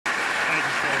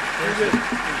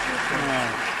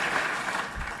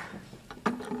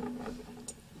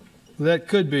That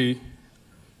could be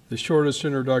the shortest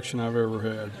introduction I've ever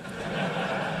had.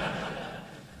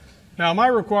 Now, am I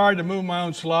required to move my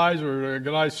own slides, or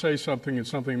can I say something and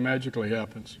something magically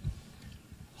happens?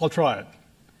 I'll try it.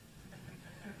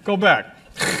 Go back.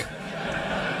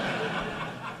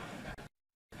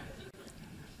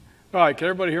 All right, can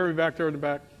everybody hear me back there in the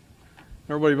back?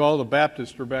 Everybody, all the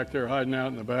Baptists are back there hiding out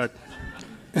in the back.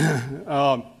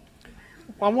 I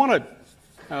want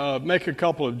to make a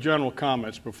couple of general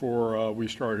comments before we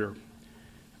start here.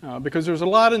 Because there's a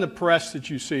lot in the press that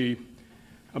you see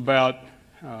about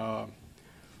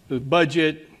the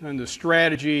budget and the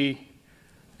strategy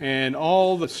and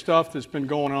all the stuff that's been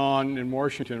going on in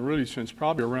Washington really since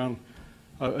probably around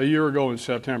a year ago in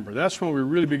September. That's when we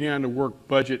really began to work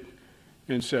budget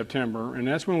in September, and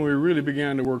that's when we really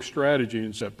began to work strategy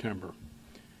in September.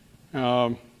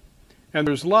 And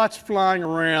there's lots flying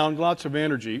around, lots of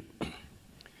energy.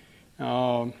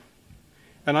 And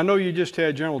I know you just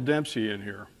had General Dempsey in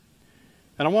here.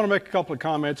 And I want to make a couple of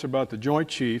comments about the Joint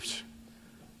Chiefs,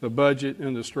 the budget,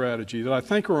 and the strategy that I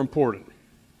think are important.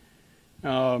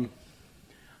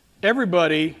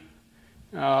 Everybody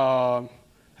have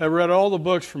read all the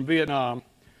books from Vietnam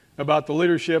about the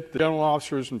leadership, the general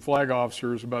officers and flag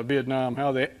officers about Vietnam,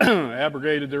 how they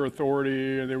abrogated their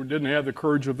authority, and they didn't have the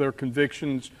courage of their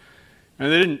convictions,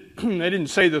 and they didn't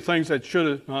say the things that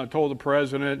should have told the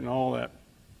president and all that.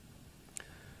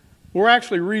 We're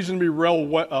actually reasonably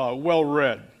well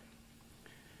read,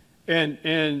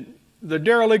 and the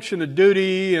dereliction of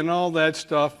duty and all that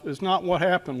stuff is not what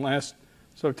happened last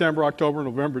September, October,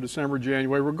 November, December,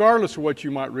 January, regardless of what you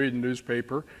might read in the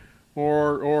newspaper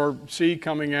or see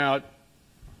coming out.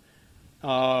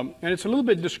 And it's a little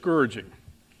bit discouraging.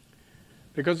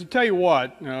 Because to tell you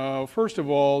what, first of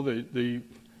all, the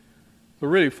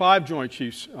really 5 Joint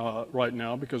Chiefs right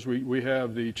now, because we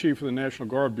have the Chief of the National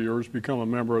Guard Bureau has become a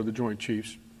member of the Joint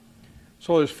Chiefs.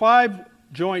 So there's 5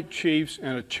 Joint Chiefs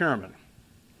and a chairman.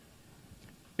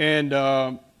 And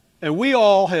we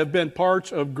all have been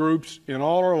parts of groups in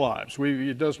all our lives.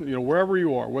 It doesn't, wherever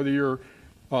you are, whether you're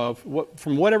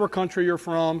from whatever country you're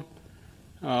from,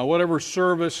 whatever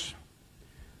service,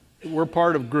 we're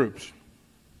part of groups.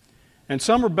 And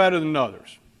some are better than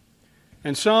others.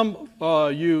 And some,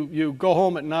 you go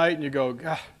home at night and you go,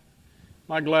 God,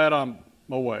 am I glad I'm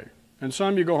away. And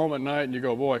some you go home at night and you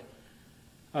go, boy,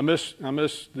 I miss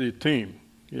the team,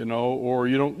 or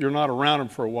you're not around them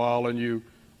for a while, and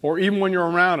or even when you're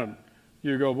around them,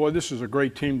 you go, boy, this is a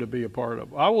great team to be a part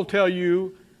of. I will tell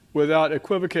you without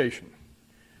equivocation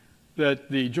that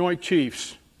the Joint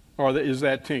Chiefs is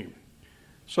that team.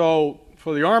 So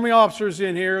for the Army officers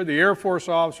in here, the Air Force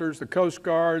officers, the Coast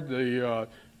Guard, the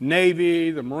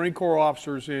Navy, the Marine Corps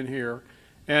officers in here,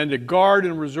 and the Guard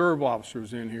and Reserve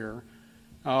officers in here,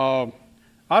 I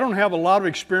don't have a lot of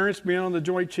experience being on the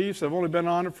Joint Chiefs. I've only been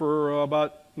on it for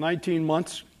about 19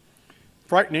 months.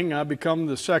 Frightening. I've become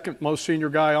the second most senior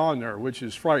guy on there, which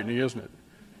is frightening, isn't it?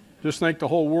 Just think the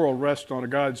whole world rests on a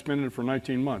guy that's been in it for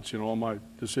 19 months, all my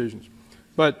decisions.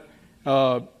 But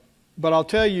I'll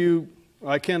tell you,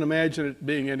 I can't imagine it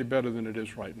being any better than it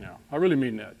is right now. I really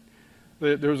mean that.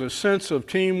 There's a sense of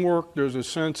teamwork. There's a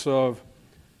sense of,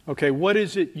 okay, what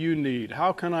is it you need?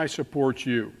 How can I support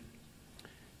you?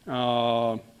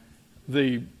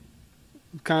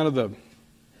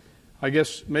 I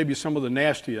guess maybe some of the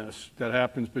nastiness that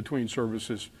happens between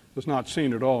services is not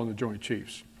seen at all in the Joint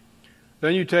Chiefs.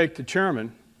 Then you take the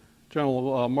chairman,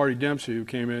 General Marty Dempsey, who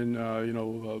came in,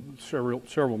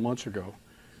 several months ago.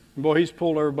 And boy, he's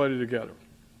pulled everybody together.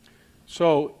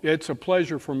 So it's a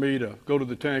pleasure for me to go to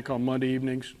the tank on Monday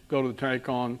evenings, go to the tank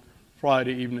on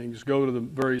Friday evenings, go to the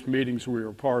various meetings we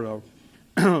are part of,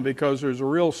 because there's a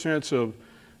real sense of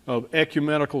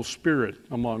ecumenical spirit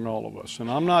among all of us. And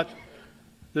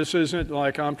this isn't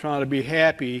like I'm trying to be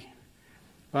happy.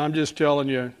 I'm just telling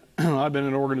you, I've been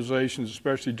in organizations,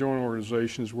 especially joint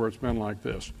organizations, where it's been like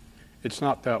this. It's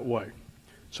not that way.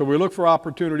 So we look for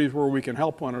opportunities where we can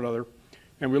help one another,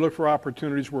 and we look for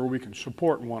opportunities where we can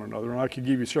support one another. And I could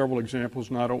give you several examples,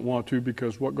 and I don't want to,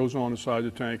 because what goes on inside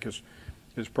the tank is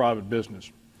private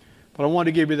business. But I want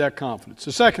to give you that confidence.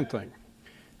 The second thing,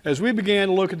 as we began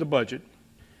to look at the budget,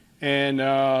 and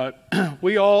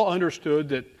we all understood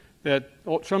that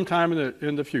sometime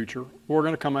in the future, we're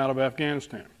going to come out of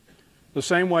Afghanistan. The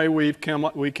same way we came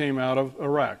out of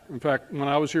Iraq. In fact, when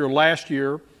I was here last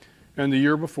year and the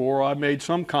year before, I made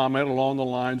some comment along the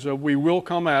lines of, we will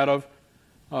come out of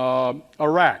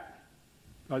Iraq.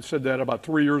 I said that about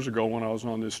 3 years ago when I was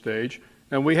on this stage,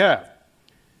 and we have.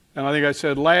 And I think I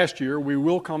said last year, we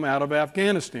will come out of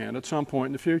Afghanistan at some point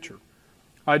in the future.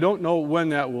 I don't know when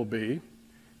that will be.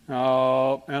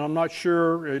 And I'm not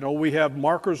sure, we have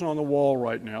markers on the wall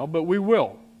right now, but we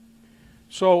will.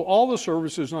 So all the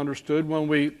services understood when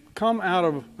we come out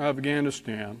of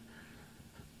Afghanistan,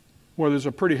 where there's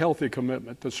a pretty healthy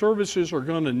commitment, the services are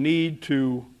going to need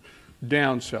to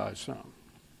downsize some.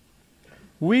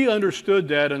 We understood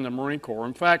that in the Marine Corps.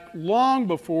 In fact, long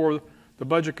before the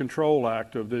Budget Control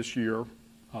Act of this year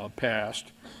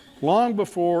passed, long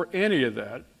before any of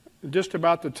that, just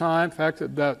about the time, in fact,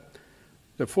 that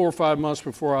 4 or 5 months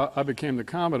before I became the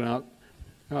Commandant,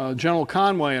 General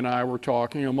Conway and I were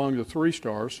talking among the 3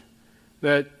 stars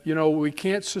that, we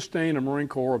can't sustain a Marine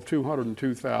Corps of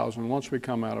 202,000 once we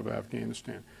come out of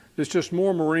Afghanistan. There's just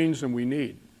more Marines than we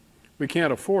need. We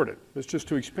can't afford it. It's just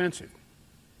too expensive.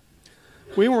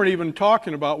 We weren't even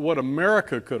talking about what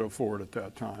America could afford at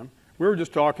that time. We were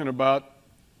just talking about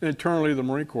internally the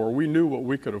Marine Corps. We knew what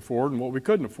we could afford and what we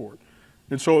couldn't afford.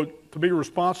 And so to be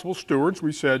responsible stewards,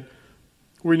 we said,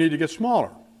 we need to get smaller.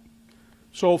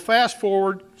 So fast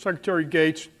forward, Secretary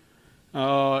Gates,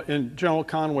 in General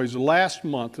Conway's last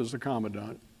month as the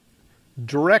Commandant,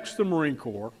 directs the Marine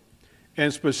Corps,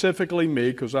 and specifically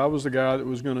me, because I was the guy that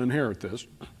was going to inherit this,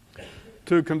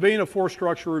 to convene a force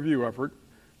structure review effort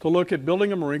to look at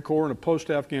building a Marine Corps in a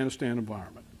post-Afghanistan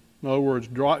environment. In other words,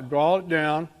 draw it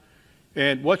down,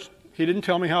 and he didn't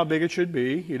tell me how big it should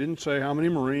be. He didn't say how many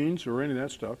Marines or any of that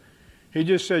stuff. He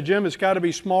just said, Jim, it's got to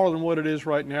be smaller than what it is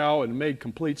right now, and it made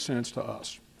complete sense to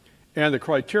us. And the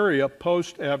criteria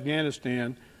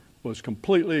post-Afghanistan was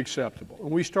completely acceptable. And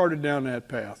we started down that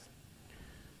path.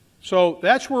 So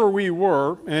that's where we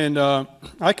were, and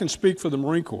I can speak for the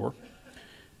Marine Corps.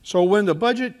 So when the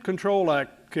Budget Control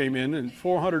Act came in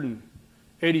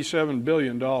 $487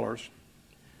 billion,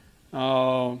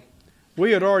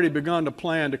 we had already begun to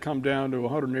plan to come down to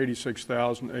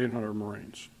 186,800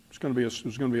 Marines. It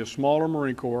was going to be a smaller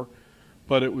Marine Corps,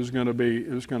 but it was going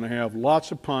to have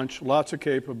lots of punch, lots of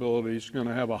capabilities, going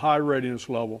to have a high readiness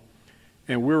level,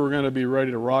 and we were going to be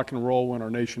ready to rock and roll when our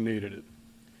nation needed it.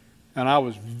 And I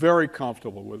was very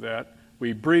comfortable with that.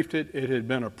 We briefed it. It had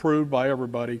been approved by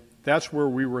everybody. That's where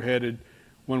we were headed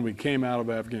when we came out of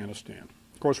Afghanistan.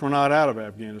 Of course, we're not out of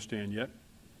Afghanistan yet.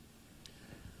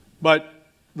 But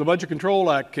the Budget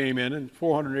Control Act came in at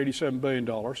 $487 billion,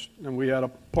 and we had a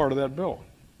part of that bill.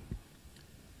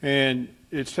 And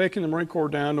it's taken the Marine Corps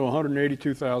down to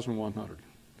 182,100.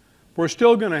 We're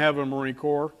still going to have a Marine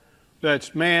Corps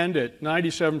that's manned at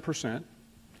 97%,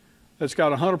 that's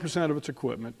got 100% of its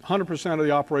equipment, 100% of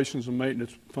the operations and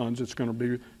maintenance funds that's going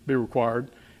to be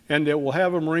required, and it will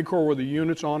have a Marine Corps where the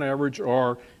units on average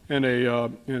are in a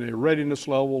readiness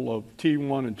level of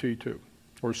T1 and T2,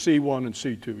 or C1 and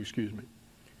C2, excuse me.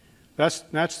 That's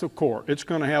the Corps. It's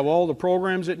going to have all the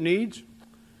programs it needs.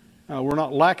 We're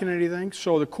not lacking anything.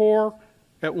 So the Corps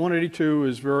at 182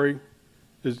 is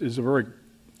a very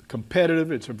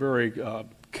competitive, it's a very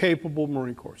capable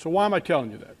Marine Corps. So why am I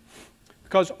telling you that?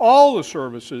 Because all the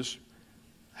services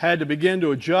had to begin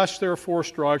to adjust their force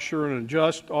structure and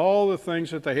adjust all the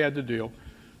things that they had to deal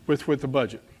with the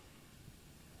budget.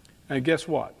 And guess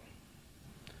what?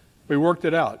 We worked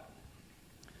it out.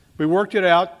 We worked it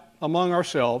out among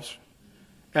ourselves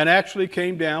and actually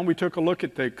came down. We took a look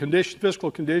at the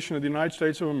fiscal condition of the United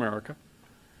States of America,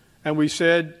 and we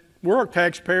said, we're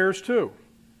taxpayers too.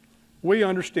 We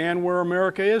understand where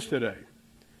America is today.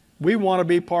 We want to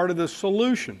be part of the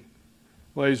solution,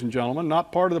 ladies and gentlemen,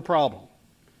 not part of the problem.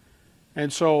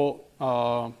 And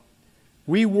so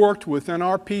we worked within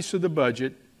our piece of the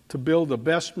budget to build the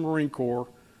best Marine Corps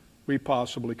we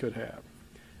possibly could have.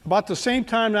 About the same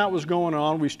time that was going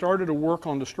on, we started to work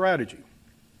on the strategy.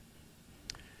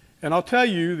 And I'll tell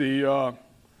you,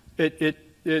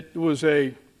 it was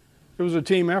a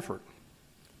team effort,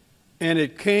 and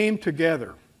it came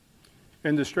together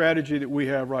in the strategy that we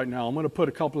have right now. I'm going to put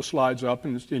a couple of slides up,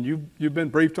 and you've been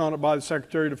briefed on it by the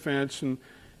Secretary of Defense and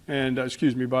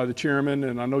by the Chairman,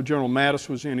 and I know General Mattis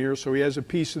was in here, so he has a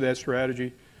piece of that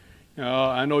strategy.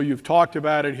 I know you've talked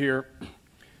about it here,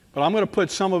 but I'm going to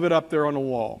put some of it up there on the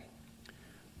wall.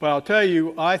 But I'll tell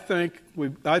you, I think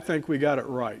we got it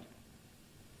right.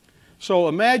 So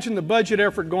imagine the budget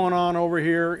effort going on over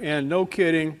here, and no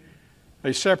kidding,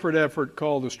 a separate effort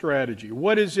called the strategy.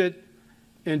 What is it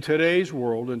in today's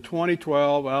world, in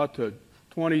 2012 out to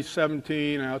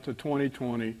 2017, out to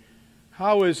 2020,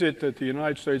 how is it that the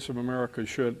United States of America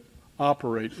should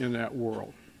operate in that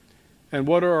world? And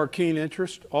what are our keen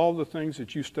interests? All the things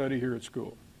that you study here at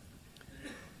school.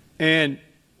 And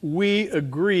we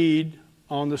agreed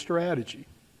on the strategy.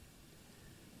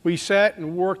 We sat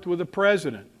and worked with the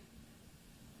President.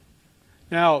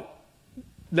 Now,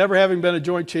 never having been a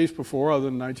Joint Chiefs before, other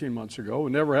than 19 months ago,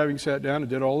 and never having sat down and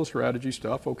did all the strategy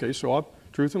stuff, okay, so I'm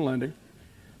truth in lending.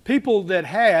 People that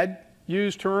had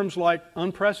used terms like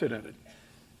unprecedented.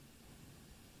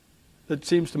 That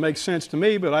seems to make sense to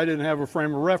me, but I didn't have a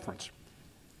frame of reference.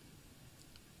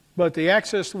 But the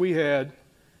access we had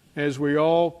as we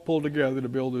all pulled together to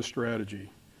build this strategy,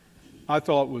 I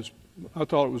thought it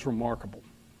was remarkable.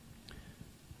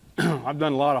 I've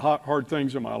done a lot of hard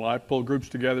things in my life, pulled groups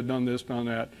together, done this, done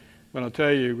that. But I'll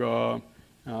tell you,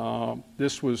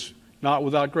 this was not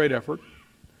without great effort,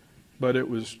 but it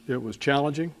was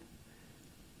challenging.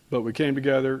 But we came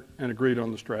together and agreed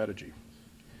on the strategy.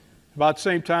 About the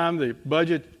same time, the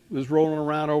budget was rolling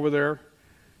around over there.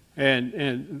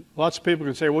 And lots of people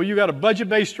can say, well, you got a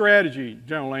budget-based strategy,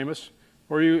 General Amos.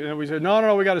 And we said,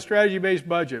 no, we got a strategy-based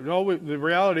budget. No, the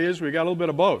reality is we got a little bit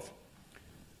of both.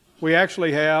 We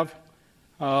actually have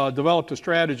developed a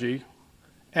strategy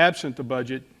absent the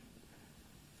budget.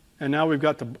 And now we've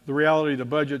got the reality of the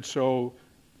budget, so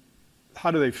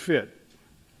how do they fit?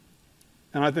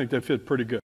 And I think they fit pretty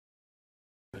good.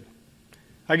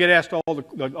 I get asked all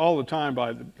the time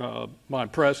by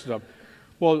press stuff.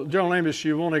 Well, General Amos,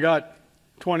 you've only got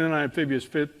 29 amphibious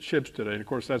ships today. And of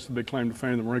course, that's the big claim to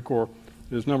fame of the Marine Corps,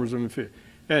 is numbers of amphibious.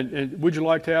 And would you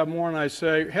like to have more? And I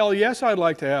say, hell yes, I'd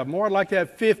like to have more. I'd like to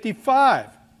have 55.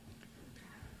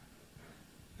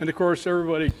 And of course,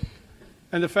 and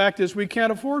the fact is we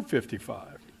can't afford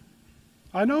 55.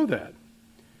 I know that.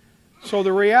 So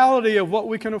the reality of what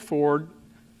we can afford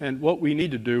and what we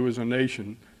need to do as a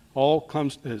nation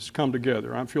has come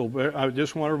together. I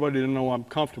just want everybody to know I'm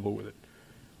comfortable with it.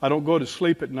 I don't go to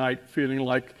sleep at night feeling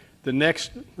like the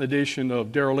next edition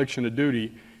of Dereliction of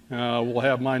Duty will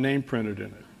have my name printed in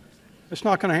it. It's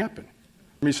not going to happen.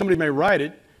 I mean, somebody may write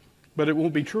it, but it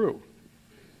won't be true.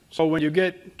 So when you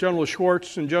get General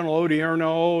Schwartz and General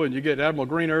Odierno and you get Admiral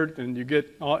Greenert and you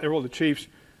get all the chiefs,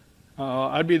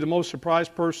 I'd be the most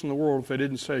surprised person in the world if they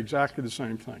didn't say exactly the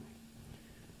same thing.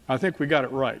 I think we got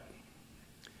it right.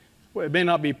 Well, it may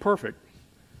not be perfect,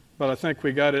 but I think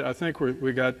we got it. I think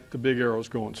we got the big arrows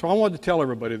going. So I wanted to tell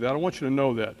everybody that. I want you to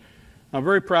know that. I'm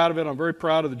very proud of it. I'm very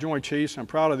proud of the Joint Chiefs. I'm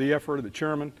proud of the effort of the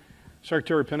chairman.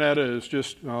 Secretary Panetta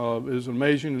is an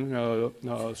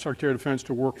amazing Secretary of Defense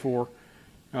to work for.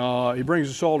 He brings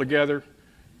us all together.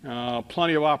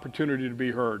 Plenty of opportunity to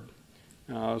be heard.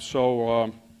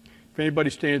 So if anybody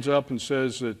stands up and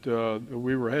says that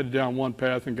we were headed down one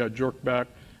path and got jerked back,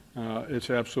 it's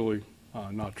absolutely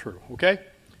not true. Okay?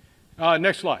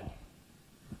 Next slide.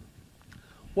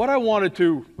 What I wanted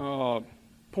to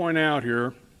point out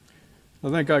here, I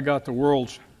think I got the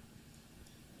world's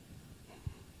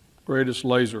greatest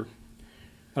laser.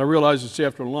 I realize it's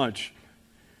after lunch.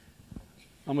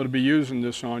 I'm going to be using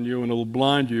this on you, and it'll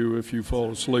blind you if you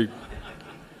fall asleep.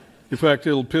 In fact,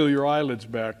 it'll peel your eyelids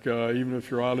back, even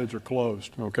if your eyelids are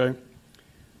closed, okay?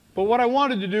 But what I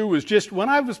wanted to do was just, when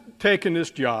I was taking this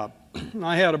job,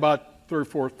 I had about 3 or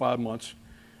 4 or 5 months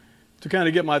to kind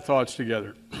of get my thoughts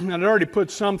together. And I'd already put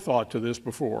some thought to this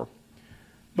before.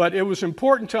 But it was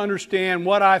important to understand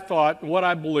what I thought, what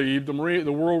I believed the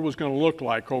world was going to look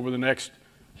like over the next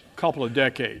couple of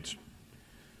decades.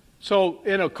 So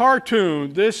in a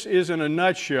cartoon, this is in a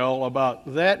nutshell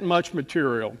about that much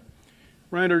material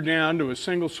rendered down to a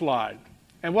single slide.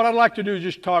 And what I'd like to do is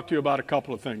just talk to you about a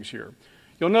couple of things here.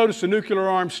 You'll notice the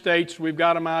nuclear-armed states, we've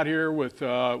got them out here with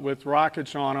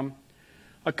rockets on them.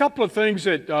 A couple of things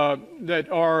that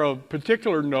are of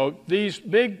particular note, these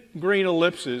big green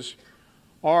ellipses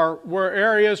were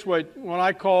areas what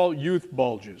I call youth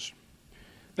bulges.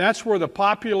 That's where the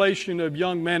population of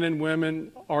young men and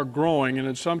women are growing, and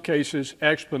in some cases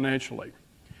exponentially.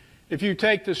 If you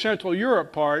take the Central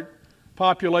Europe part,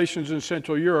 populations in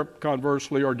Central Europe,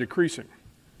 conversely, are decreasing.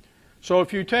 So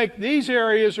if you take these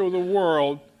areas of the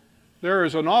world, there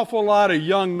is an awful lot of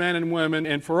young men and women,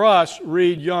 and for us,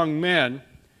 read young men,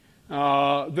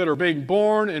 that are being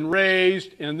born and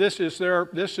raised, and this is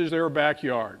their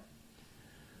backyard.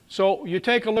 So you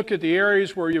take a look at the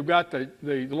areas where you've got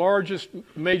the largest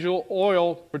major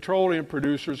oil petroleum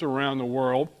producers around the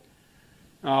world,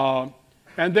 and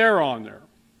they're on there.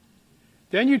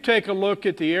 Then you take a look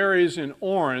at the areas in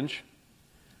orange,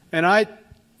 and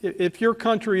if your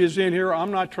country is in here,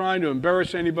 I'm not trying to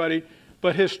embarrass anybody,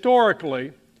 but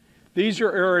historically, these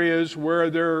are areas where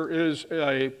there is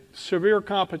a severe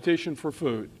competition for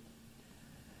food.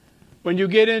 When you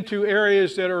get into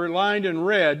areas that are lined in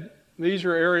red, these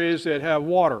are areas that have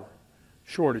water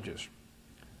shortages.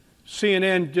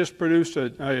 CNN just produced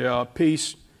a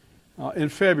piece in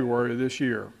February of this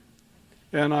year.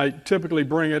 And I typically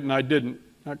bring it, and I didn't,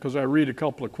 because I read a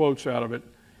couple of quotes out of it.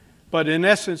 But in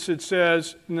essence, it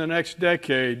says in the next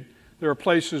decade, there are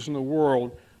places in the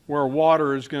world where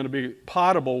water is going to be,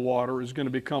 potable water is going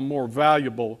to become more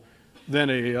valuable than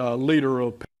a liter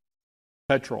of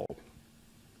petrol.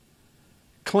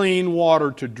 Clean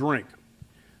water to drink.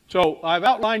 So I've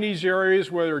outlined these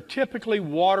areas where they're typically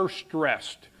water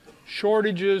stressed,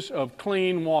 shortages of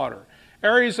clean water.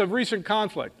 Areas of recent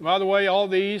conflict. By the way, all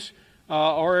these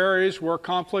are areas where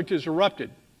conflict has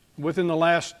erupted within the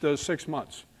last 6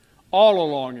 months, all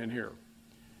along in here,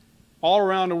 all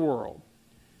around the world.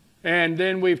 And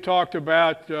then we've talked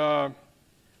about,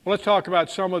 let's talk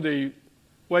about some of the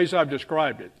ways I've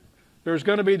described it. There's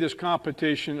going to be this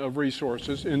competition of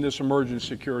resources in this emerging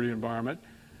security environment.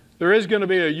 There is going to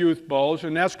be a youth bulge,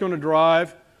 and that's going to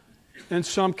drive, in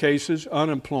some cases,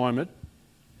 unemployment.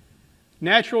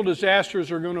 Natural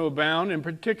disasters are going to abound, in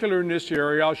particular in this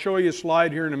area. I'll show you a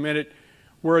slide here in a minute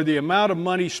where the amount of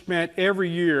money spent every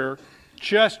year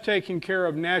just taking care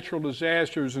of natural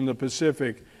disasters in the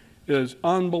Pacific is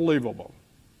unbelievable.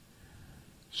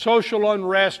 Social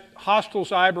unrest, hostile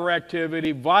cyber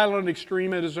activity, violent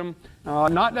extremism,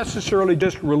 not necessarily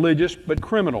just religious, but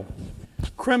criminal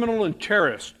and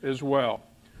terrorist as well.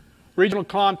 Regional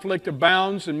conflict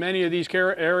abounds in many of these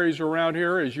areas around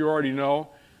here, as you already know.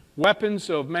 Weapons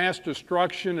of mass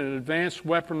destruction and advanced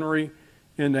weaponry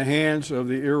in the hands of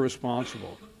the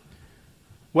irresponsible.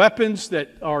 Weapons that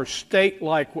are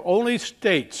state-like. Only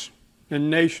states and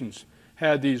nations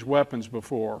had these weapons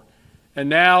before. And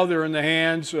now they're in the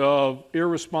hands of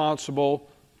irresponsible,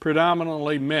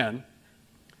 predominantly men,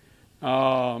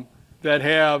 that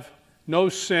have no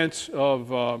sense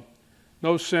of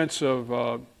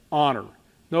honor,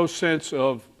 no sense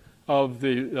of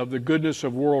the goodness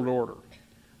of world order.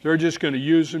 They're just going to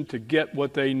use them to get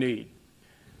what they need.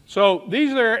 So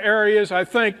these are areas, I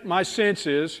think, my sense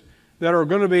is, that are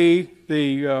going to be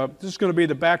this is going to be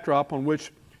the backdrop on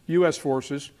which U.S.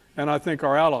 forces and I think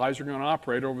our allies are going to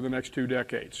operate over the next 2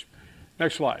 decades.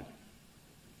 Next slide.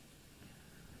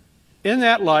 In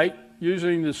that light,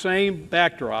 using the same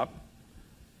backdrop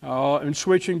and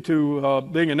switching to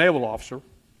being a naval officer,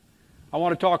 I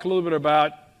want to talk a little bit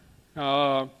about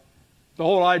the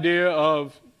whole idea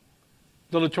of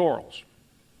the littorals.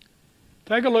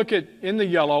 Take a look at, in the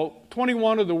yellow,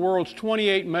 21 of the world's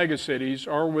 28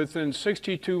 megacities are within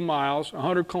 62 miles,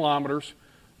 100 kilometers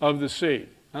of the sea.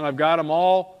 And I've got them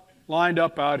all lined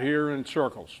up out here in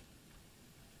circles.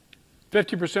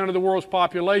 50% of the world's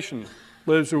population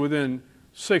lives within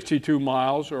 62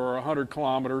 miles or 100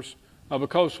 kilometers of a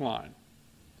coastline.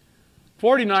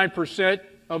 49%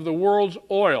 of the world's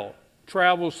oil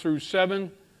travels through 7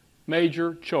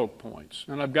 major choke points.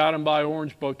 And I've got them by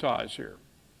orange bow ties here.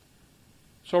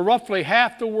 So roughly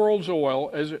half the world's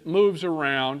oil, as it moves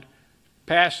around,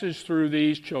 passes through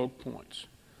these choke points.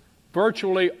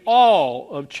 Virtually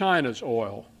all of China's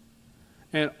oil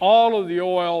and all of the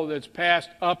oil that's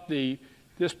passed up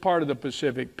this part of the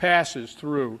Pacific passes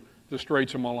through the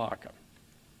Straits of Malacca.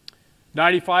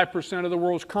 95% of the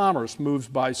world's commerce moves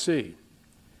by sea.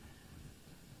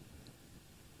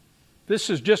 This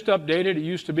is just updated. It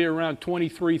used to be around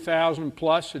 23,000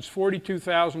 plus. It's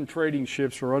 42,000 trading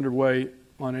ships are underway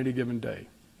on any given day.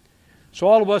 So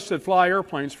all of us that fly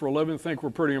airplanes for a living think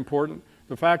we're pretty important.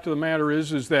 The fact of the matter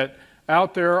is that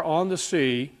out there on the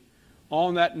sea,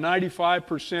 on that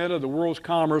 95% of the world's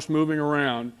commerce moving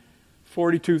around,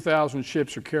 42,000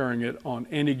 ships are carrying it on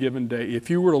any given day. If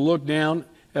you were to look down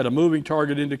at a moving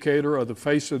target indicator of the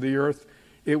face of the earth,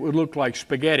 it would look like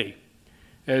spaghetti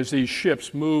as these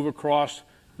ships move across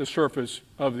the surface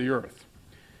of the earth.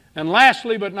 And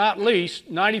lastly, but not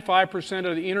least, 95%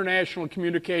 of the international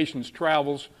communications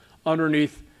travels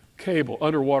underneath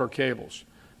underwater cables.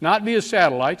 Not via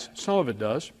satellites, some of it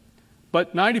does,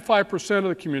 but 95% of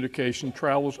the communication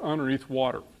travels underneath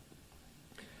water.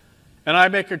 And I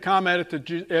make a comment at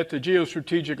the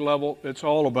geostrategic level, it's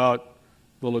all about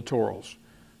the littorals.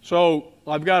 So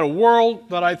I've got a world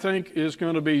that I think is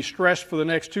going to be stressed for the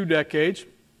next 2 decades.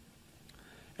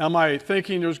 Am I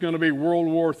thinking there's going to be World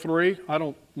War III?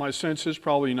 My sense is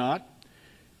probably not.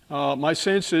 My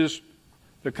sense is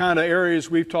the kind of areas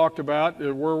we've talked about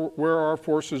where our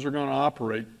forces are going to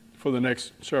operate for the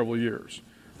next several years.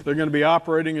 They're going to be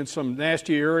operating in some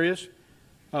nasty areas,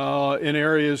 in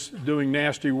areas doing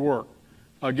nasty work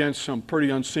against some pretty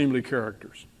unseemly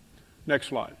characters. Next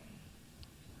slide.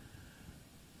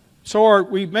 So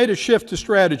we've made a shift to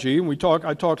strategy, and I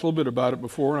talked a little bit about it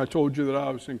before, and I told you that I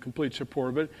was in complete support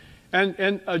of it.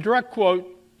 And a direct quote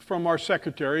from our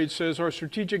secretary, it says, our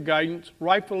strategic guidance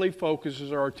rightfully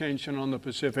focuses our attention on the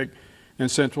Pacific and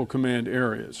Central Command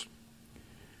areas.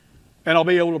 And I'll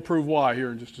be able to prove why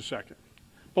here in just a second.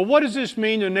 But what does this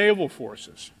mean to naval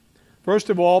forces? First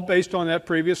of all, based on that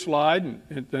previous slide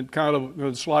and kind of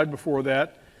the slide before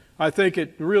that, I think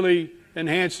it really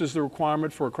enhances the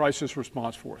requirement for a crisis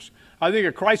response force. I think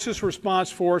a crisis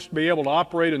response force be able to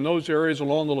operate in those areas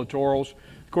along the littorals.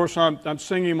 Of course, I'm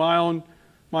singing my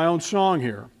own song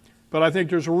here, but I think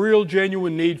there's a real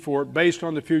genuine need for it based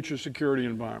on the future security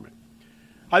environment.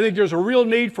 I think there's a real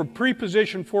need for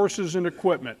pre-positioned forces and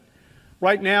equipment.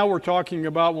 Right now, we're talking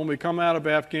about when we come out of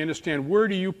Afghanistan, where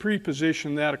do you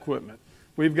pre-position that equipment?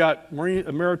 We've got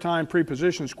maritime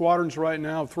pre-position squadrons right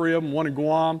now, 3 of them, one in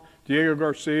Guam, Diego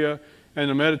Garcia, and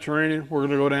the Mediterranean. We're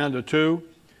going to go down to 2.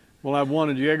 We'll have one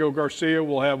in Diego Garcia.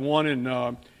 We'll have one in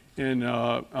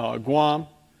Guam.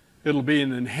 It'll be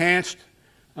an enhanced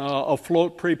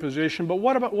afloat pre-position. But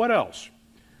what else?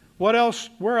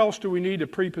 Where else do we need to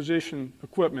pre-position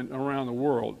equipment around the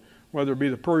world, whether it be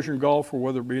the Persian Gulf or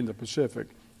whether it be in the Pacific?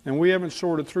 And we haven't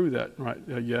sorted through that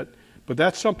yet. But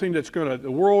that's something that's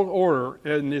the world order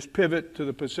and this pivot to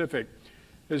the Pacific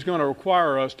is going to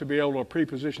require us to be able to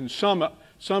pre-position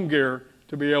some gear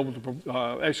to be able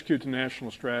to execute the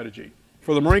national strategy.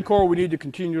 For the Marine Corps, we need to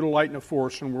continue to lighten the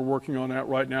force, and we're working on that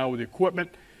right now with the equipment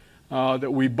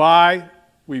that we buy,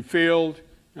 we field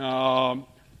to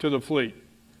the fleet.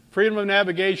 Freedom of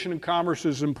navigation and commerce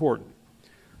is important.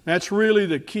 That's really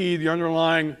the key, the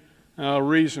underlying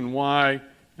reason why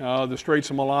the Straits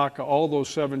of Malacca, all those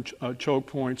 7 choke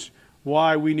points,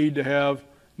 why we need to have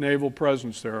naval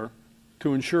presence there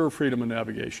to ensure freedom of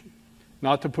navigation.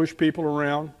 Not to push people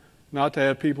around, not to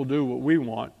have people do what we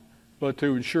want, but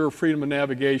to ensure freedom of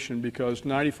navigation because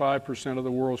 95% of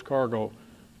the world's cargo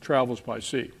travels by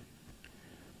sea.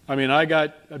 I mean,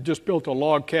 I've just built a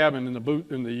log cabin in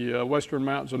the western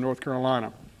mountains of North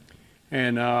Carolina.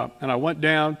 And I went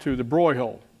down to the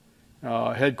Broyhill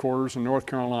headquarters in North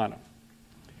Carolina.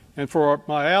 And for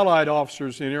my allied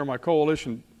officers in here, my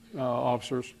coalition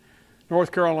officers,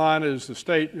 North Carolina is the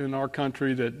state in our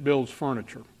country that builds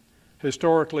furniture.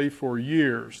 Historically, for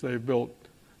years, they've built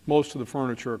most of the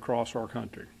furniture across our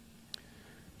country.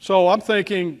 So I'm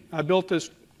thinking, I built this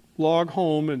log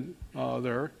home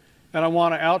there, and I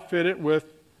want to outfit it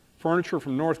with furniture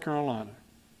from North Carolina.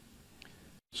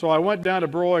 So I went down to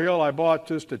Broyhill, I bought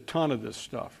just a ton of this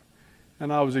stuff.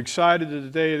 And I was excited that the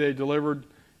day they delivered,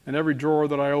 and every drawer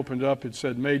that I opened up, it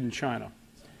said made in China.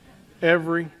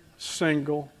 Every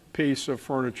single piece of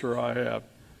furniture I have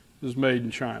is made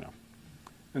in China.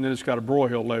 And then it's got a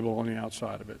Broyhill label on the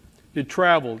outside of it. It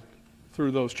traveled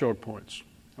through those choke points,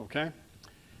 okay?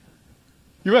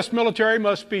 U.S. military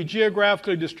must be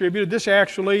geographically distributed. This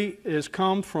actually has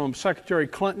come from Secretary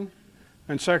Clinton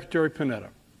and Secretary Panetta.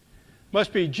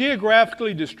 Must be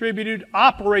geographically distributed,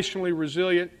 operationally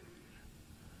resilient,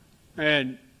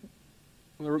 and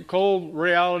the cold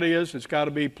reality is it's got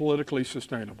to be politically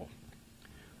sustainable.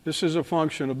 This is a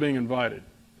function of being invited.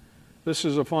 This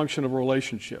is a function of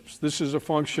relationships. This is a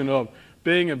function of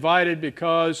being invited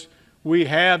because we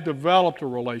have developed a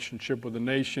relationship with the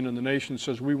nation, and the nation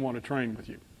says, we want to train with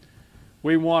you.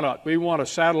 We want to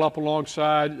saddle up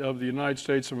alongside of the United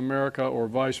States of America or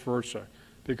vice versa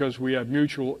because we have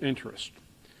mutual interest.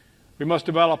 We must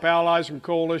develop allies and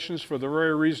coalitions for the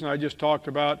very reason I just talked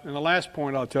about. And the last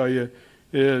point I'll tell you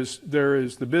is there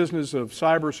is the business of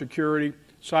cybersecurity,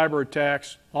 cyber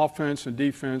attacks, offense and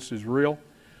defense is real.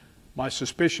 My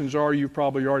suspicions are you've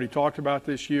probably already talked about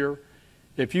this year.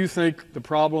 If you think the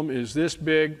problem is this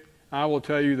big, I will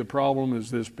tell you the problem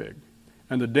is this big,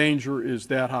 and the danger is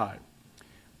that high.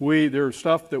 There's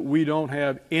stuff that we don't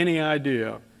have any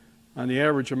idea, and the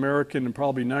average American, and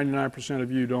probably 99%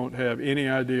 of you don't have any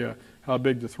idea how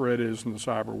big the threat is in the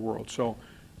cyber world. So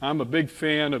I'm a big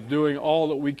fan of doing all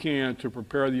that we can to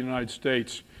prepare the United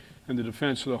States and the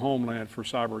defense of the homeland for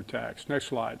cyber attacks. Next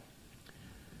slide.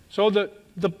 So the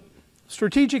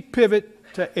strategic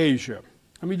pivot to Asia.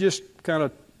 Let me just kind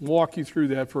of walk you through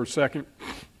that for a second.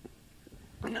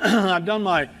 I've done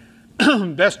my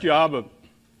best job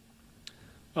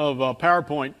of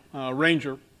PowerPoint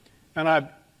Ranger, and I've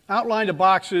outlined the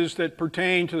boxes that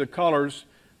pertain to the colors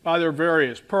by their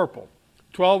various. Purple.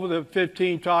 12 of the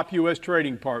 15 top U.S.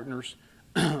 trading partners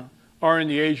are in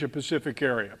the Asia-Pacific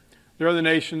area. They're the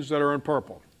nations that are in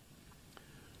purple.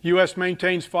 U.S.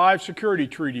 maintains 5 security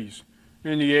treaties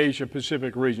in the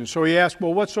Asia-Pacific region. So he asked,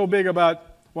 well, what's so big about,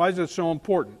 why is it so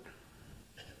important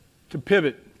to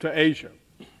pivot to Asia?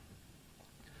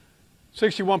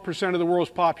 61% of the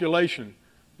world's population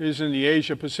is in the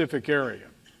Asia-Pacific area.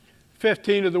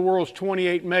 15 of the world's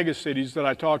 28 megacities that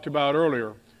I talked about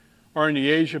earlier are in the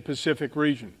Asia-Pacific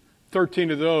region.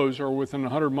 13 of those are within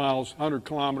 100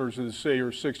 kilometers of the sea,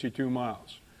 or 62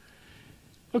 miles.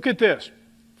 Look at this.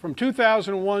 From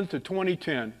 2001 to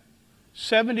 2010,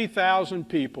 70,000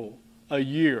 people a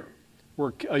year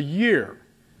were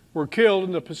killed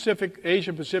in the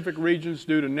Asia-Pacific regions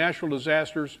due to natural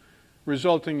disasters,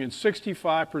 resulting in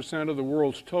 65% of the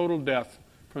world's total death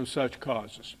from such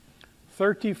causes.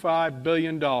 $35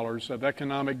 billion of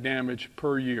economic damage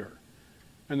per year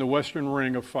in the Western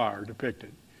Ring of Fire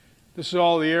depicted. This is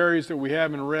all the areas that we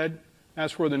have in red.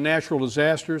 That's where the natural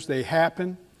disasters, they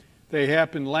happen. They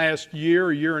happened last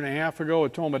year, a year and a half ago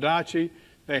at Tomodachi.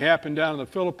 They happened down in the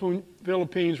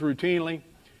Philippines routinely.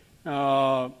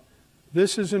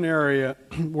 This is an area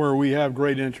where we have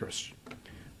great interest.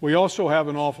 We also have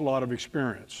an awful lot of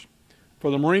experience.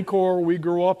 For the Marine Corps, we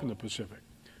grew up in the Pacific.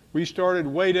 We started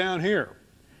way down here.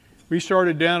 We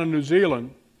started down in New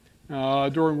Zealand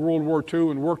during World War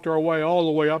II and worked our way all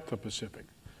the way up the Pacific.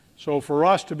 So for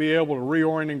us to be able to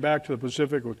reorienting back to the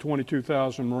Pacific with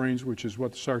 22,000 Marines, which is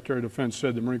what the Secretary of Defense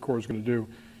said the Marine Corps is going to do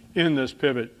in this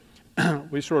pivot,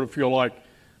 we sort of feel like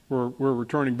we're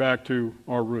returning back to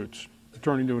our roots,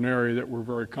 returning to an area that we're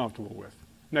very comfortable with.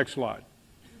 Next slide.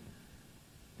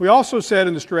 We also said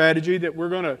in the strategy that we're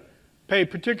going to pay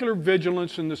particular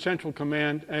vigilance in the Central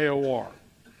Command AOR.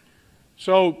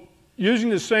 So using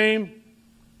the same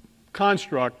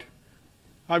construct,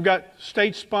 I've got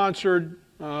state-sponsored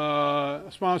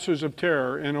sponsors of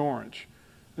terror in orange.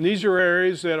 And these are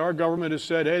areas that our government has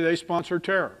said, hey, they sponsor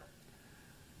terror.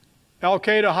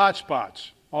 Al-Qaeda hotspots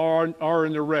are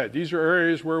in the red. These are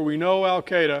areas where we know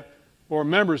Al-Qaeda or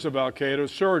members of Al-Qaeda,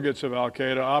 surrogates of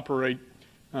Al-Qaeda, operate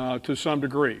to some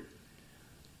degree.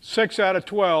 6 out of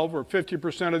 12, or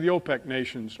 50% of the OPEC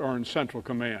nations, are in Central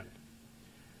Command.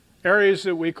 Areas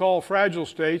that we call fragile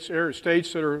states,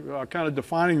 states that are kind of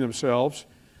defining themselves,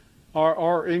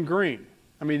 are in green.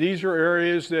 I mean, these are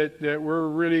areas that we're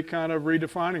really kind of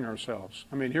redefining ourselves.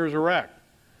 I mean, here's Iraq.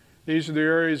 These are the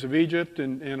areas of Egypt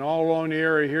and all along the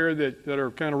area here that are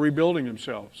kind of rebuilding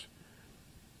themselves.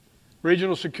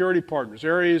 Regional security partners,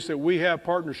 areas that we have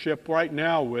partnership right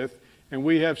now with and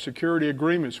we have security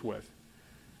agreements with.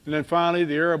 And then finally,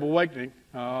 the Arab awakening,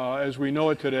 as we know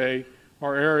it today,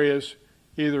 are areas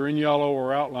either in yellow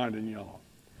or outlined in yellow.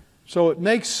 So it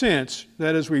makes sense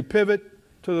that as we pivot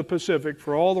to the Pacific,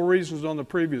 for all the reasons on the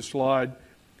previous slide,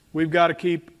 we've got to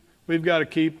keep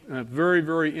a very,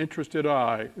 very interested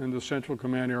eye in the Central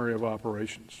Command area of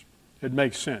operations. It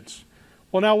makes sense.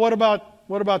 Well, now what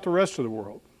about the rest of the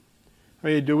world? I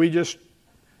mean, do we just,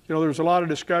 there's a lot of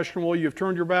discussion, well, you've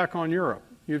turned your back on Europe.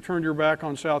 You've turned your back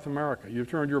on South America.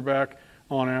 You've turned your back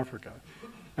on Africa.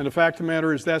 And the fact of the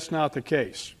matter is that's not the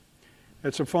case.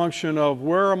 It's a function of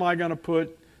where am I going to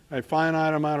put a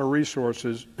finite amount of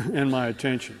resources and my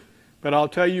attention. But I'll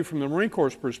tell you from the Marine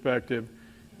Corps' perspective,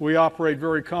 we operate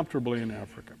very comfortably in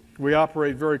Africa. We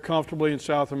operate very comfortably in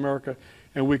South America,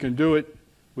 and we can do it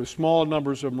with small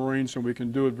numbers of Marines, and we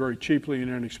can do it very cheaply and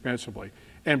inexpensively.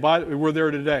 And we're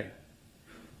there today.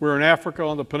 We're in Africa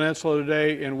on the peninsula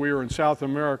today, and we are in South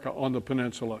America on the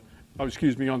peninsula, on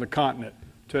the continent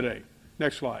today.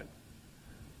 Next slide.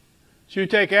 So you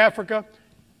take Africa,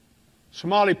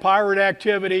 Somali pirate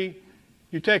activity,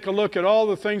 you take a look at all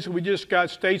the things that we just got,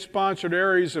 state-sponsored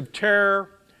areas of terror,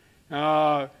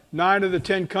 9 of the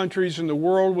 10 countries in the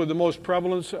world with the most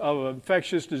prevalence of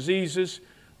infectious diseases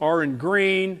are in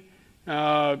green.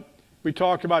 We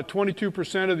talked about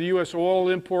 22% of the U.S. oil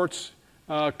imports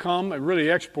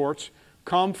exports,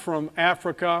 come from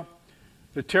Africa.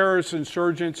 The terrorist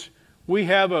insurgents, we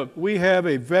have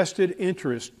a vested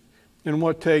interest in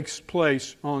what takes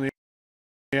place on the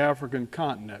African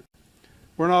continent.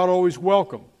 We're not always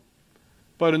welcome,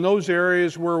 but in those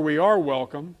areas where we are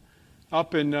welcome,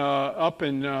 up in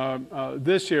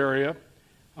this area,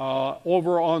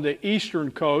 over on the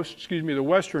eastern coast, the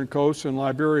western coast in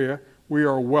Liberia, we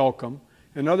are welcome.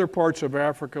 In other parts of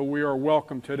Africa, we are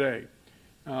welcome today.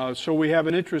 So we have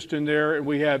an interest in there, and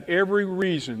we have every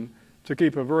reason to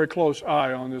keep a very close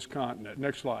eye on this continent.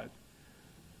 Next slide.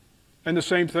 And the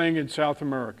same thing in South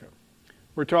America.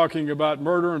 We're talking about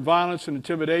murder and violence and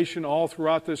intimidation all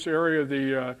throughout this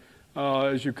area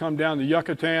as you come down the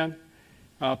Yucatan.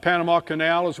 Panama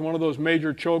Canal is one of those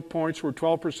major choke points where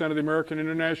 12% of the American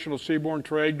international seaborne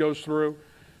trade goes through.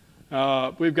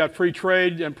 We've got free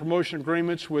trade and promotion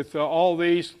agreements with all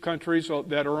these countries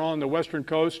that are on the western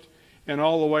coast and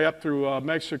all the way up through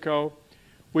Mexico.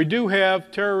 We do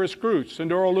have terrorist groups,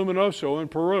 Sendero Luminoso in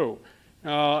Peru,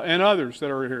 and others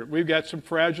that are here. We've got some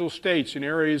fragile states in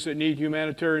areas that need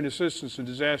humanitarian assistance and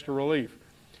disaster relief.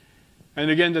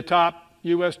 And again, the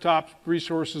U.S. top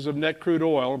resources of net crude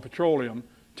oil and petroleum,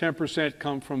 10%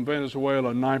 come from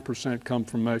Venezuela, 9% come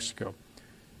from Mexico.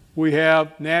 We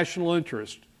have national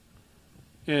interest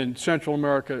in Central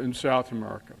America and South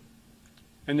America.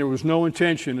 And there was no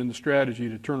intention in the strategy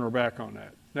to turn our back on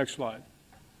that. Next slide.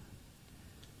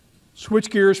 Switch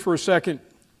gears for a second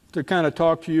to kind of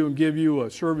talk to you and give you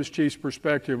a service chief's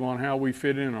perspective on how we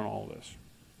fit in on all this.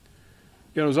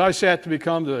 You know, as I sat to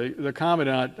become the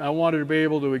Commandant, I wanted to be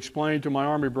able to explain to my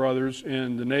Army brothers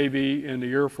in the Navy and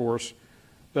the Air Force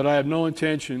that I have no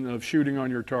intention of shooting on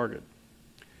your target.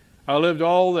 I lived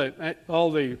all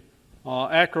the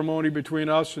acrimony between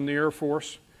us and the Air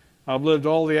Force. I've lived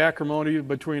all the acrimony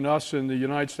between us and the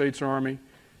United States Army.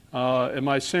 And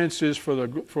my sense is, for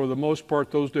the most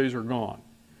part, those days are gone.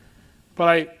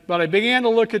 But I began to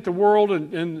look at the world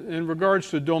in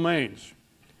regards to domains.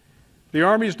 The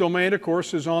Army's domain, of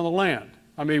course, is on the land.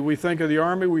 I mean, we think of the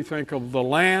Army, we think of the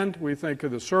land, we think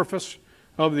of the surface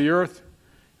of the earth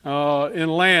in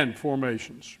land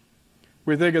formations.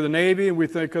 We think of the Navy and we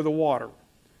think of the water,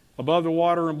 above the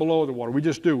water and below the water. We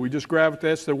just do. We just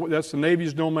gravitate. That's the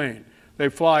Navy's domain. They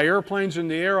fly airplanes in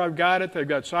the air. I've got it. They've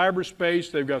got cyberspace.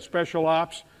 They've got special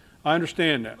ops. I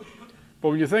understand that. But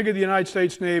when you think of the United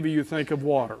States Navy, you think of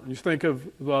water. You think of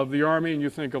the Army and you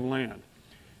think of land.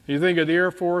 You think of the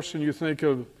Air Force and you think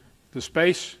of the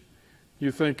space.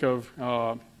 You think of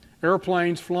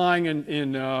airplanes flying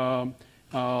over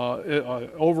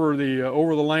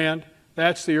the land.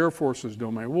 That's the Air Force's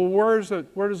domain. Well, where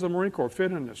does the Marine Corps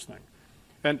fit in this thing?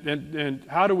 And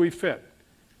how do we fit?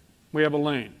 We have a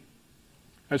lane.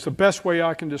 That's the best way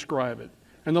I can describe it.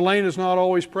 And the lane is not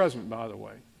always present, by the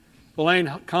way. The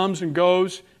lane comes and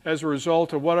goes as a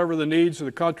result of whatever the needs of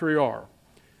the country are.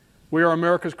 We are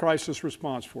America's crisis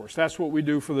response force. That's what we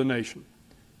do for the nation.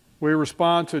 We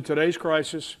respond to today's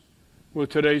crisis with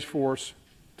today's force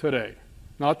today.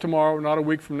 Not tomorrow, not a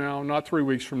week from now, not 3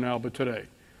 weeks from now, but today.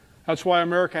 That's why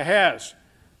America has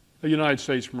the United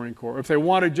States Marine Corps. If they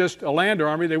wanted just a land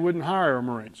army, they wouldn't hire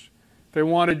Marines. If they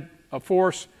wanted a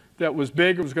force that was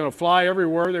big, it was going to fly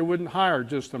everywhere, they wouldn't hire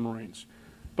just the Marines.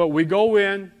 But we go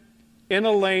in a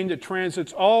lane that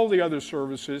transits all the other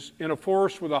services, in a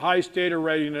force with a high state of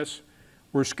readiness.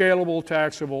 We're scalable,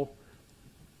 taxable,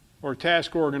 or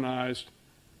task organized,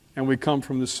 and we come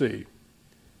from the sea.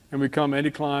 And we come any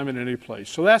climate, any place.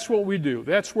 So that's what we do.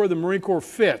 That's where the Marine Corps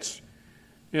fits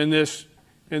in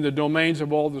the domains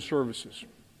of all the services.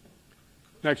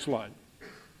 Next slide.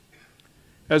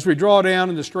 As we draw down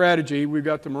in the strategy, we've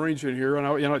got the Marines in here,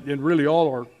 and really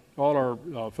all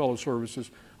our fellow services.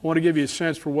 I want to give you a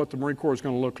sense for what the Marine Corps is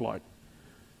going to look like.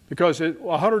 Because at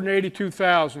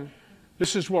 182,000,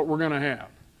 this is what we're going to have.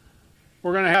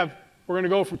 We're going to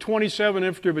go from 27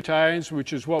 infantry battalions,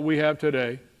 which is what we have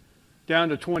today, down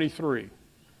to 23.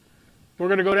 We're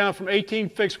going to go down from 18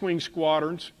 fixed-wing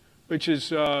squadrons, which is,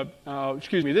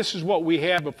 this is what we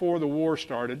had before the war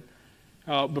started,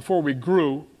 before we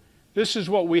grew. This is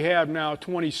what we have now,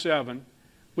 27.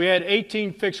 We had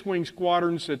 18 fixed-wing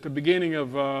squadrons at the beginning at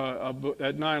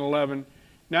 9/11.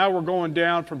 Now we're going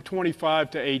down from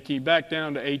 25 to 18, back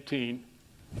down to 18.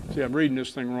 See, I'm reading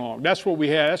this thing wrong. That's what we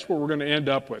had. That's what we're going to end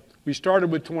up with. We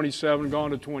started with 27,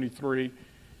 gone to 23.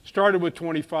 Started with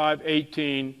 25,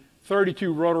 18,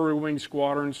 32 rotary wing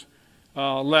squadrons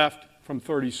left from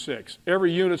 36.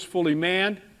 Every unit's fully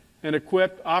manned and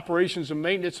equipped. Operations and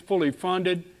maintenance fully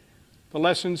funded. The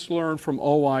lessons learned from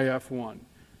OIF-1.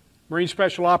 Marine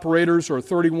Special Operators are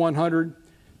 3,100.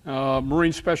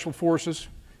 Marine Special Forces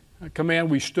Command,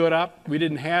 we stood up. We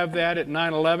didn't have that at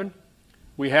 9/11.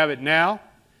 We have it now.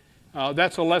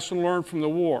 That's a lesson learned from the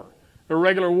war.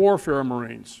 Irregular Warfare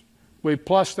Marines. We've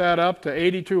plussed that up to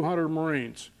 8,200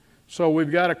 Marines. So we've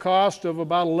got a cost of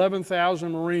about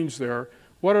 11,000 Marines there.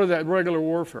 What are that regular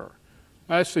warfare?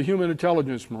 That's the Human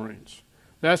Intelligence Marines.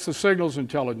 That's the Signals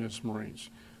Intelligence Marines.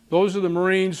 Those are the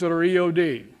Marines that are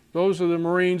EOD. Those are the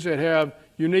Marines that have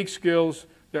unique skills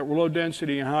that were low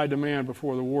density and high demand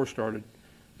before the war started.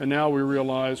 And now we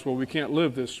realize, well, we can't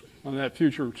live this on that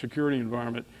future security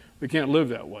environment. We can't live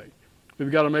that way.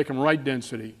 We've got to make them right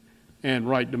density and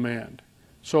right demand.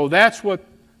 So that's what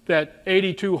that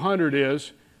 8,200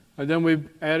 is. And then we've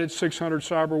added 600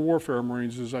 cyber warfare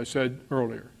Marines, as I said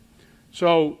earlier.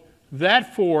 So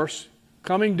that force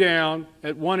coming down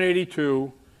at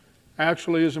 182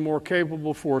 actually is a more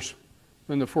capable force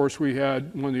than the force we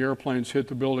had when the airplanes hit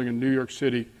the building in New York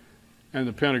City and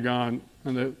the Pentagon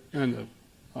and the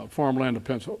farmland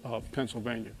of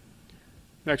Pennsylvania.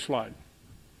 Next slide.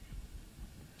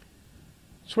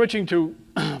 Switching to,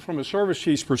 from a service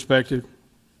chief's perspective,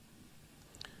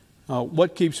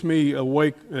 what keeps me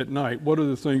awake at night? What are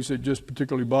the things that just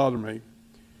particularly bother me?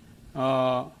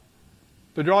 The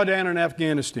drawdown in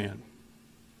Afghanistan.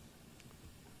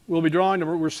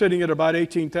 We're sitting at about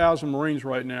 18,000 Marines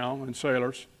right now and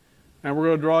sailors. And we're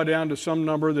going to draw down to some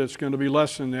number that's going to be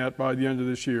less than that by the end of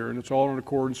this year. And it's all in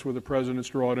accordance with the President's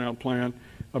drawdown plan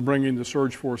of bringing the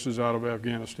surge forces out of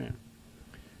Afghanistan.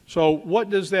 So what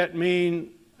does that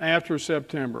mean after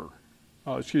September?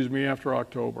 After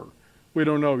October? We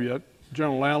don't know yet.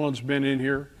 General Allen's been in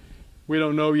here. We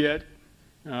don't know yet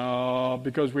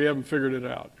because we haven't figured it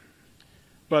out.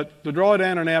 But the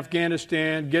drawdown in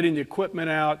Afghanistan, getting the equipment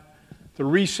out, the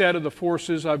reset of the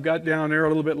forces I've got down there a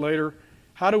little bit later.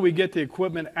 How do we get the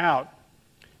equipment out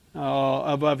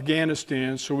of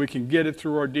Afghanistan so we can get it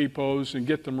through our depots and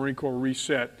get the Marine Corps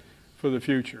reset for the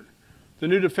future? The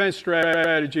new defense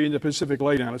strategy in the Pacific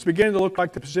laydown. It's beginning to look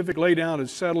like the Pacific laydown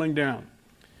is settling down.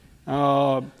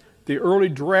 The early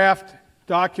draft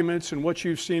documents and what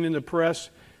you've seen in the press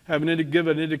have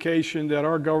given an indication that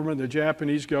our government, the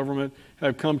Japanese government,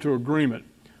 have come to agreement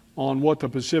on what the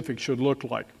Pacific should look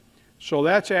like. So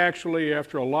that's actually,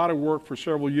 after a lot of work for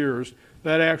several years,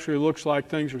 that actually looks like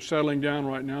things are settling down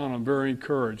right now, and I'm very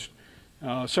encouraged.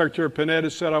 Secretary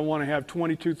Panetta said I want to have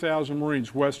 22,000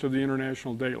 Marines west of the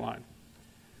international date line.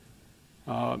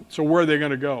 So where are they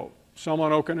going to go? Some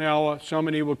on Okinawa, some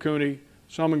in Iwakuni,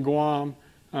 some in Guam.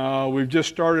 We've just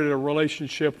started a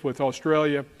relationship with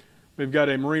Australia. We've got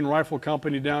a Marine Rifle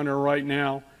Company down there right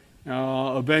now,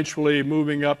 eventually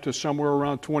moving up to somewhere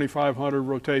around 2,500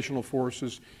 rotational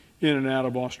forces in and out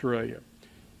of Australia.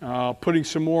 Putting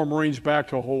some more Marines back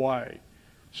to Hawaii.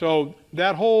 So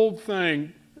that whole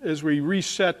thing, as we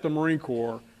reset the Marine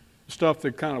Corps, stuff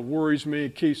that kind of worries me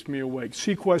and keeps me awake.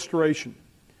 Sequestration.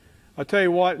 I tell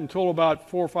you what, until about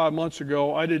 4 or 5 months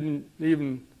ago, I didn't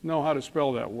even know how to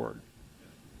spell that word.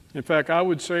 In fact, I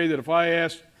would say that if I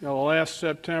asked last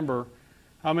September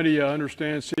how many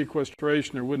understand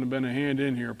sequestration, there wouldn't have been a hand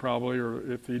in here probably, or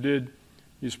if you did,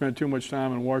 you spent too much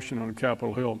time in Washington on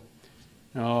Capitol Hill.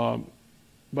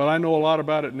 But I know a lot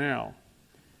about it now.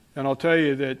 And I'll tell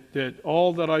you that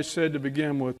all that I said to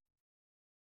begin with,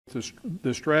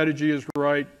 the strategy is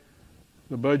right,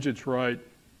 the budget's right,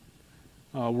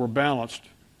 we're balanced,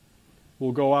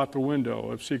 will go out the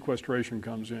window if sequestration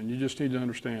comes in. You just need to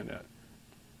understand that.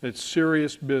 It's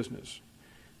serious business.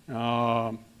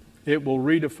 It will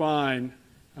redefine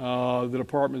the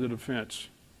Department of Defense.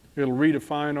 It'll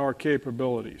redefine our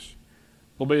capabilities.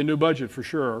 There'll be a new budget for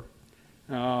sure,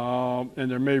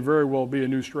 and there may very well be a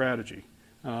new strategy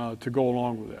to go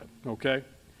along with that, okay?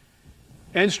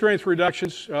 End strength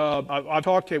reductions, I've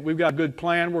talked to you, we've got a good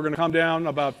plan. We're going to come down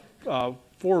about 4,000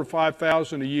 or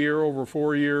 5,000 a year over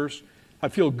 4 years. I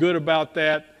feel good about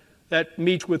that. That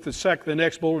meets with the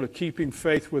next bullet of keeping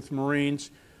faith with Marines.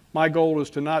 My goal is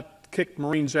to not kick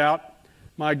Marines out.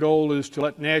 My goal is to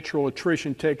let natural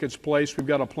attrition take its place. We've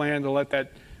got a plan to let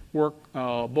that work.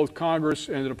 Both Congress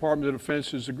and the Department of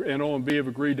Defense and OMB have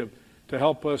agreed to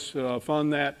help us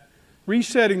fund that.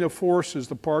 Resetting the force is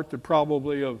the part that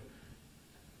probably,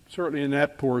 certainly in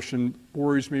that portion,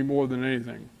 worries me more than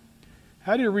anything.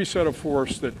 How do you reset a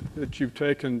force that you've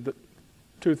taken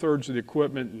 2/3 of the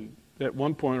equipment and at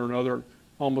one point or another,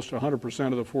 almost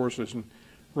 100% of the forces, and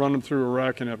run them through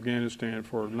Iraq and Afghanistan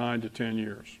for 9 to 10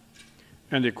 years.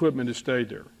 And the equipment has stayed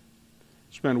there.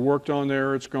 It's been worked on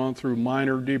there. It's gone through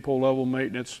minor depot level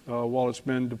maintenance while it's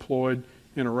been deployed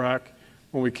in Iraq.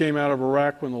 When we came out of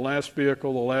Iraq, when the last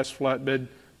vehicle, the last flatbed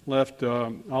left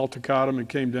Al-Taqaddum and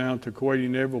came down to Kuwaiti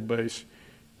Naval Base,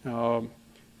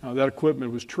 that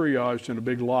equipment was triaged in a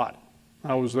big lot.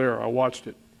 I was there. I watched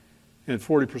it. And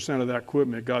 40% of that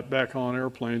equipment got back on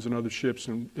airplanes and other ships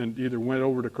and either went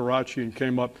over to Karachi and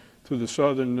came up through the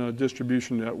southern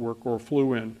distribution network or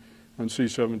flew in on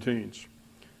C-17s.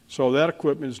 So that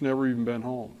equipment has never even been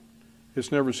home.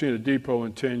 It's never seen a depot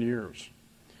in 10 years.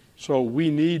 So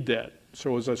we need that.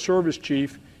 So as a service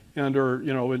chief, and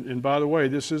by the way,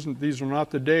 these are not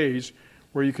the days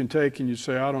where you can take and you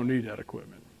say, I don't need that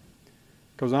equipment,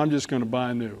 because I'm just going to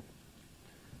buy new.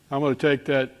 I'm going to take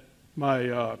that,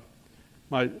 my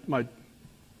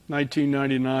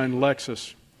 1999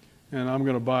 Lexus, and I'm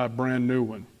going to buy a brand new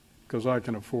one because I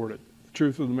can afford it. The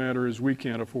truth of the matter is we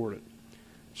can't afford it.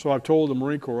 So I've told the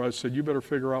Marine Corps, I said, you better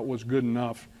figure out what's good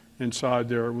enough inside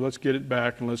there. Let's get it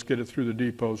back and let's get it through the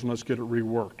depots and let's get it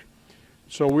reworked.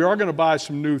 So we are going to buy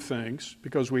some new things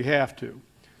because we have to.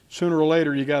 Sooner or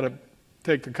later, you got to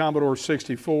take the Commodore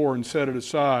 64 and set it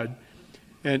aside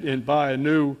and buy a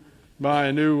new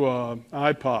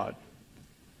iPod.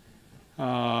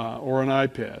 Or an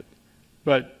iPad.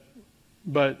 But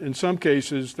in some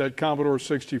cases, that Commodore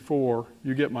 64,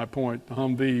 you get my point, the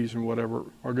Humvees and whatever,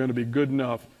 are going to be good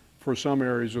enough for some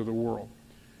areas of the world.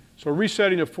 So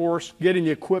resetting the force, getting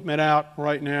the equipment out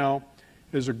right now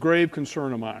is a grave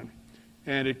concern of mine.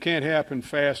 and it can't happen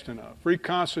fast enough.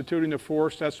 Reconstituting the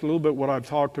force, that's a little bit what I've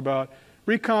talked about.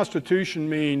 Reconstitution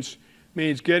means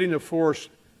getting the force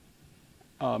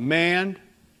manned,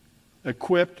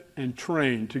 equipped, and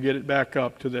trained to get it back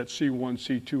up to that C1,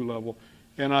 C2 level.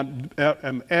 And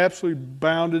I'm absolutely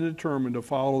bound and determined to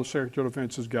follow the Secretary of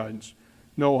Defense's guidance.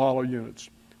 No hollow units.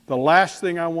 The last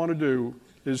thing I want to do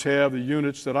is have the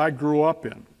units that I grew up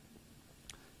in,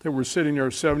 that were sitting there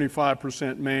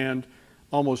 75% manned,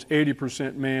 almost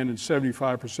 80% manned, and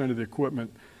 75% of the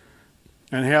equipment,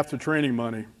 and half the training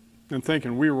money, and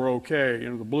thinking we were okay. You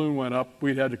know, the balloon went up,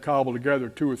 we'd had to cobble together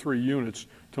 2 or 3 units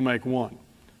to make one.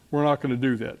 We're not going to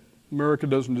do that. America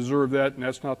doesn't deserve that, and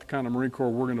that's not the kind of Marine Corps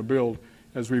we're going to build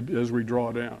as we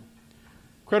draw down.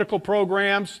 Critical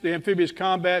programs, the amphibious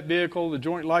combat vehicle, the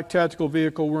joint light tactical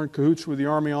vehicle, we're in cahoots with the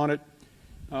Army on it.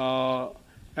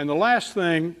 And the last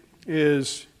thing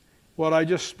is what I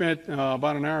just spent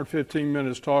about an hour and 15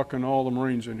 minutes talking to all the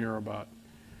Marines in here about,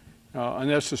 and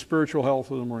that's the spiritual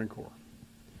health of the Marine Corps.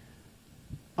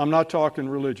 I'm not talking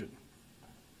religion.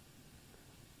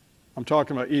 I'm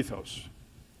talking about ethos.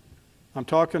 I'm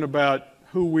talking about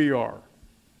who we are.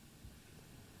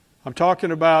 I'm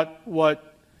talking about what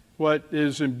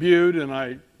is imbued, and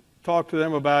I talked to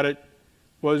them about it,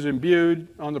 was imbued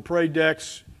on the parade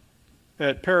decks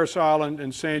at Parris Island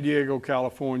and San Diego,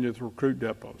 California, the recruit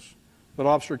depots, the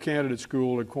Officer Candidate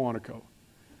School at Quantico.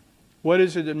 What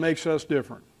is it that makes us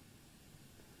different?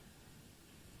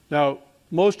 Now,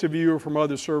 most of you are from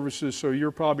other services, so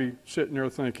you're probably sitting there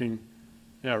thinking,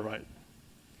 yeah, right.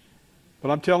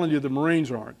 But I'm telling you, the Marines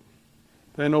aren't.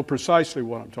 They know precisely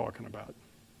what I'm talking about.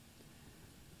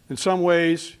 In some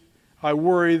ways, I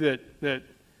worry that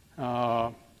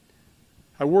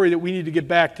we need to get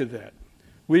back to that.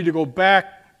 We need to go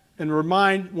back and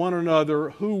remind one another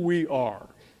who we are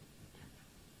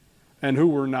and who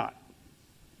we're not,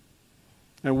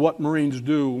 and what Marines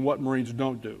do and what Marines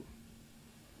don't do.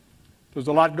 There's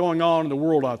a lot going on in the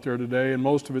world out there today, and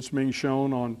most of it's being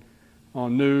shown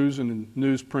on news and in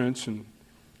newsprints,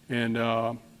 and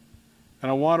I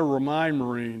want to remind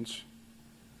Marines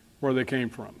where they came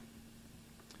from.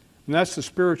 And that's the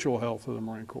spiritual health of the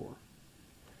Marine Corps.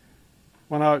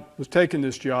 When I was taking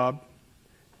this job,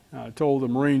 I told the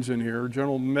Marines in here,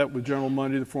 met with General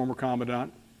Mundy, the former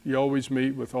Commandant. You always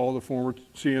meet with all the former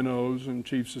CNOs and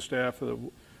chiefs of staff of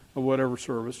whatever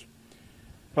service.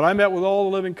 But I met with all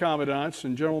the living commandants,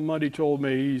 and General Mundy told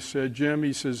me, he said, Jim,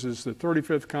 he says, as the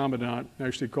 35th Commandant,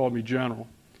 actually called me General.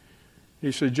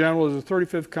 He said, General, as the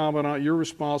 35th Commandant, you're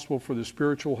responsible for the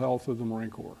spiritual health of the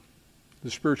Marine Corps,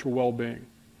 the spiritual well-being.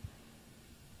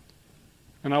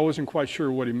 And I wasn't quite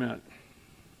sure what he meant.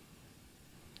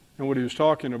 And what he was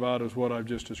talking about is what I've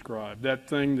just described, that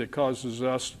thing that causes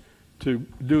us to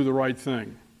do the right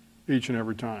thing each and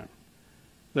every time.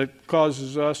 That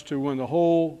causes us to, when the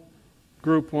whole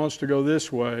group wants to go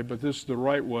this way, but this is the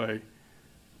right way,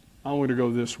 I'm going to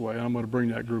go this way, and I'm going to bring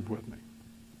that group with me.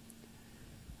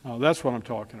 That's what I'm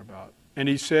talking about. And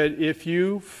he said, if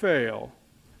you fail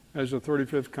as a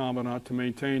 35th Commandant to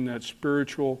maintain that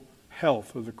spiritual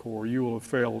health of the Corps, you will have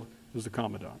failed as the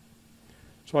Commandant.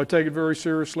 So I take it very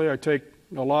seriously. I take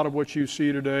a lot of what you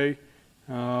see today,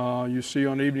 you see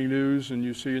on evening news and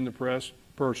you see in the press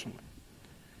personally.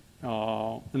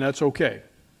 And that's okay.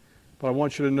 But I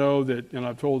want you to know that, and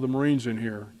I've told the Marines in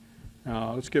here,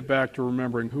 let's get back to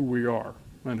remembering who we are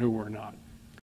and who we're not.